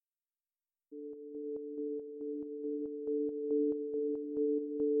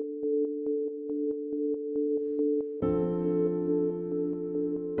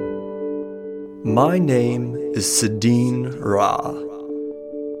My name is Sidene Ra.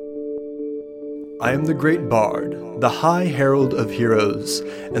 I am the great bard, the high herald of heroes,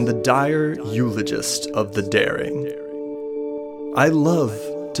 and the dire eulogist of the daring. I love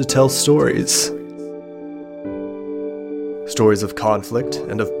to tell stories. Stories of conflict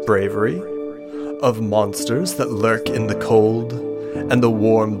and of bravery, of monsters that lurk in the cold, and the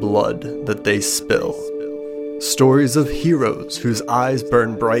warm blood that they spill. Stories of heroes whose eyes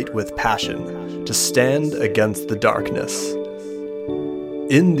burn bright with passion to stand against the darkness.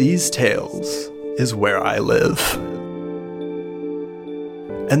 In these tales is where I live.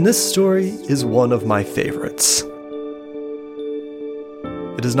 And this story is one of my favorites.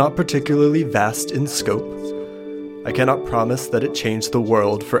 It is not particularly vast in scope. I cannot promise that it changed the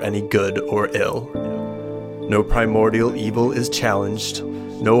world for any good or ill. No primordial evil is challenged,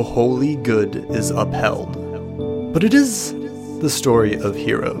 no holy good is upheld. But it is the story of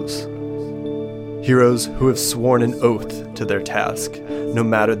heroes. Heroes who have sworn an oath to their task, no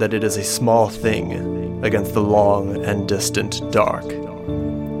matter that it is a small thing against the long and distant dark.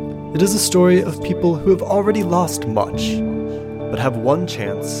 It is a story of people who have already lost much, but have one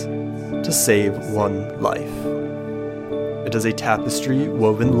chance to save one life. It is a tapestry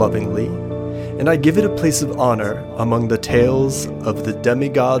woven lovingly, and I give it a place of honor among the tales of the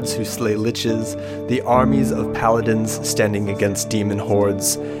demigods who slay liches, the armies of paladins standing against demon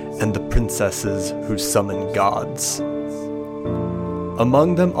hordes, and the princesses who summon gods.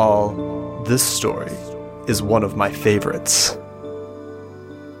 Among them all, this story is one of my favorites.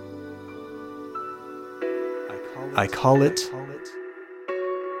 I call it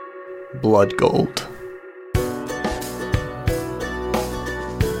Blood Gold.